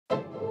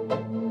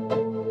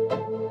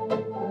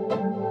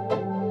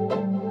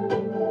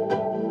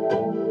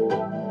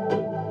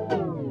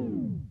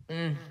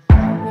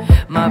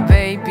My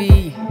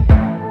baby,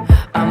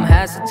 I'm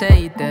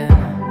hesitating,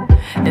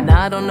 and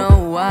I don't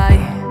know why.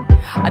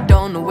 I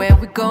don't know where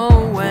we're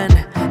going,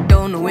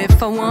 don't know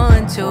if I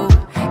want to,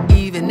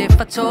 even if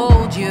I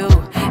told you.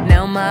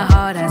 Now my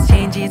heart has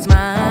changed its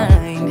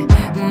mind.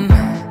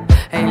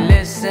 Hey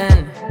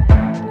listen,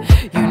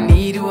 you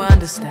need to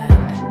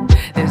understand,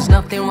 there's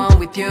nothing wrong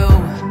with you.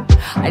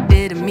 I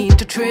didn't mean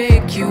to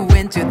trick you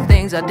into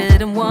things I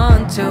didn't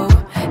want to.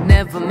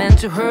 Never meant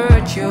to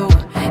hurt you,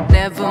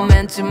 never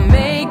meant to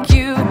make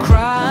you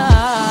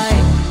cry.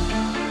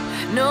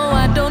 No,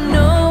 I don't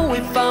know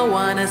if I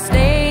wanna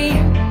stay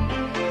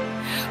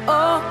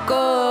or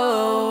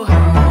go.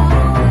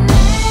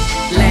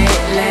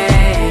 Lately,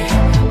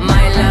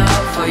 my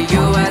love for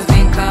you has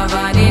been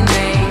covered in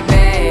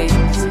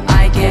maybes.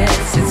 I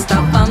guess it's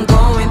stuff I'm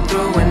going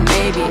through, and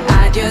maybe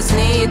I just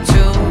need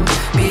to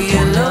be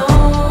alone.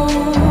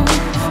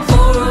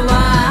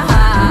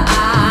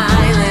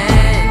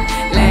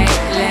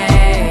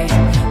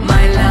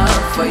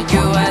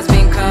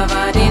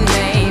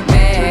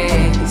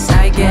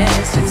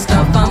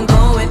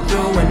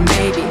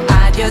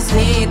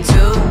 Need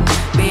to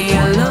be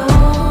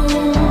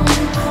alone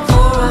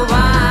for a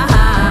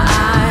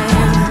while.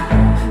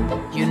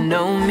 You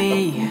know me,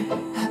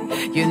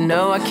 you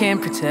know I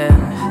can't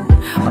pretend.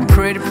 I'm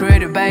pretty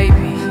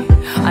baby,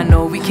 I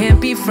know we can't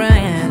be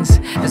friends.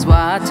 That's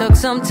why I took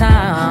some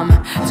time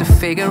to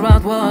figure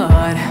out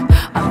what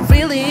I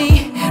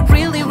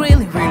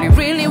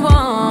really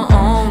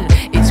want.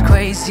 It's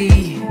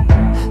crazy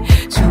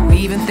to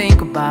even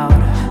think about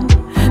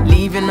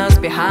leaving us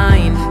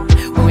behind.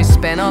 When we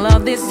spent all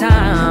of this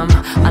time,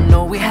 I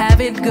know we have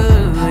it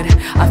good.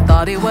 I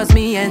thought it was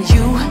me and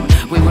you,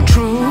 we were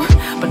true,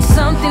 but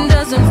something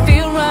doesn't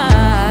feel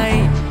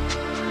right.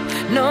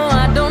 No,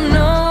 I don't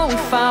know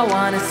if I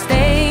wanna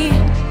stay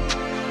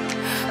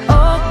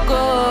or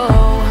go.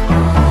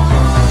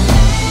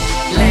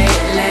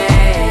 Lately,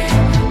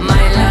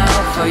 my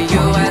love for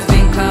you has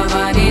been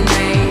covered in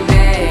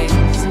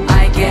maybes.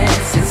 I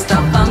guess it's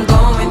stuff I'm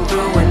going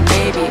through, and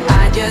maybe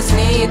I just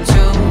need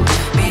to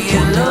be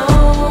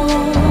alone.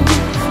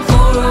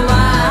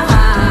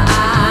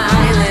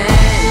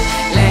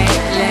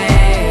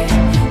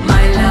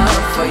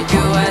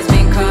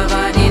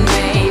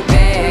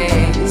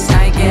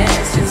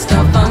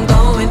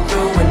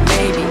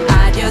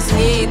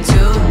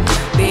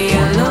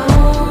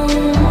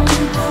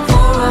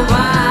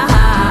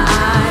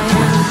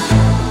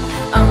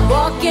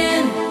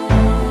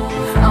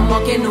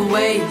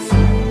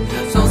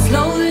 So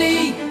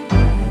slowly,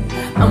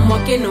 I'm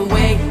walking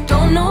away.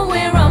 Don't know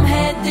where I'm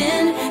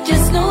heading,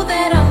 just know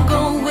that I'm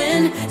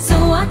going. So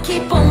I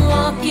keep on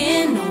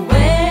walking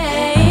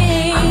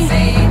away. I'm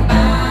saying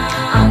bye.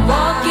 I'm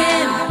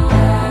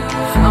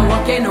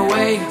walking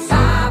away.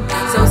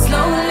 So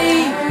slowly,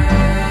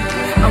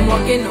 I'm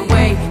walking away.